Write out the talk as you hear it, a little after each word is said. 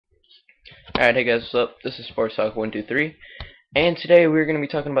Alright, hey guys, what's up? This is Sports Talk 123, and today we're going to be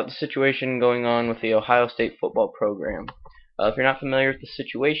talking about the situation going on with the Ohio State football program. If you're not familiar with the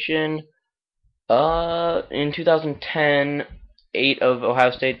situation, in 2010, 8 of Ohio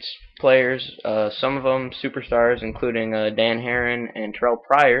State's players, some of them superstars, including Dan Herron and Terrell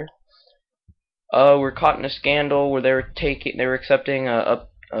Pryor, were caught in a scandal where they were accepting a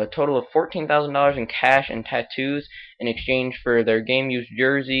total of $14,000 in cash and tattoos in exchange for their game-used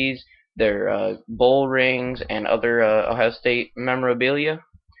jerseys, their bowl rings, and other Ohio State memorabilia.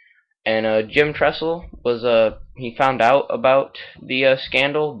 And Jim Tressel was he found out about the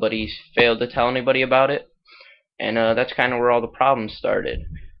scandal, but he failed to tell anybody about it, and that's kind of where all the problems started.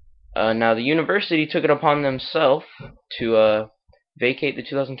 Now the university took it upon themselves to vacate the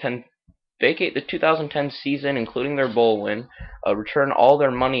 2010 season, including their bowl win, return all their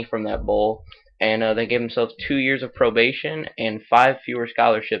money from that bowl, and they gave themselves 2 years of probation and 5 fewer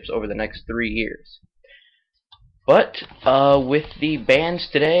scholarships over the next 3 years. But with the bans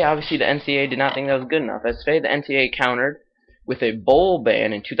today, obviously the NCAA did not think that was good enough. As today, the NCAA countered with a bowl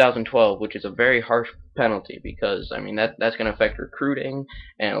ban in 2012, which is a very harsh penalty because, I mean, that's going to affect recruiting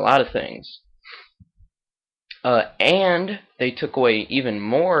and a lot of things. And they took away even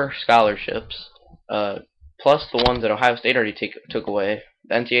more scholarships, plus the ones that Ohio State already took away.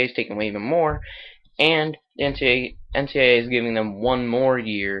 The NCAA is taking away even more, and the NCAA is giving them 1 more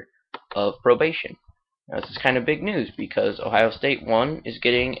year of probation. Now, this is kind of big news because Ohio State, 1, is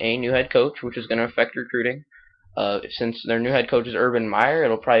getting a new head coach, which is going to affect recruiting. Since their new head coach is Urban Meyer,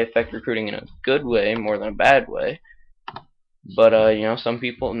 it'll probably affect recruiting in a good way more than a bad way. But you know, some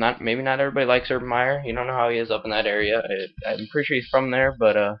people, maybe not everybody likes Urban Meyer. You don't know how he is up in that area. I'm pretty sure he's from there,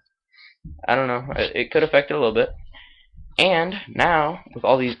 but I don't know. It could affect it a little bit. And now with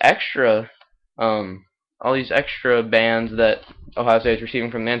all these extra bans that Ohio State is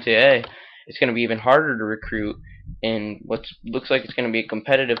receiving from the NCAA, it's going to be even harder to recruit in what looks like it's going to be a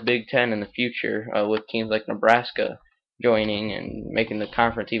competitive Big Ten in the future, with teams like Nebraska joining and making the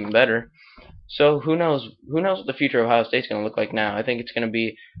conference even better. So who knows? Who knows what the future of Ohio State's going to look like now? I think it's going to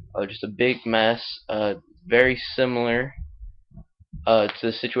be just a big mess, very similar to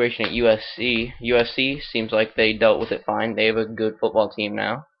the situation at USC. USC seems like they dealt with it fine. They have a good football team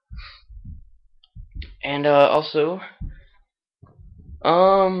now. And also,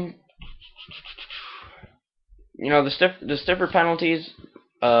 you know, the stiffer penalties,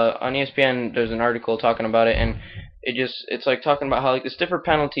 on ESPN. There's an article talking about it, and it's like talking about how, like, the stiffer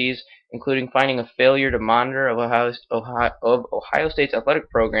penalties, including finding a failure to monitor of Ohio State's athletic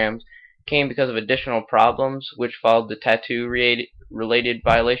programs, came because of additional problems which followed the tattoo related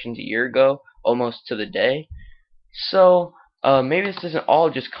violations a year ago, almost to the day. So maybe this isn't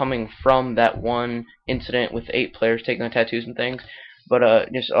all just coming from that one incident with 8 players taking the tattoos and things,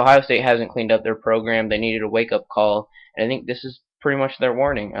 but just Ohio State hasn't cleaned up their program. They needed a wake-up call, and I think this is pretty much their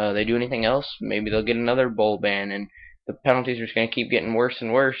warning. They do anything else, maybe they'll get another bowl ban, and the penalties are just going to keep getting worse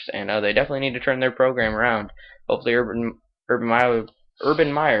and worse, and they definitely need to turn their program around. Hopefully Urban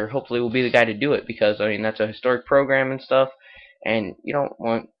Meyer hopefully will be the guy to do it, because, I mean, that's a historic program and stuff, and you don't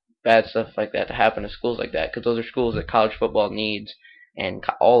want bad stuff like that to happen to schools like that, because those are schools that college football needs and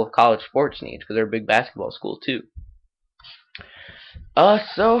all of college sports needs, because they're a big basketball school too.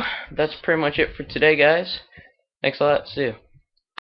 So that's pretty much it for today, guys. Thanks a lot. See you.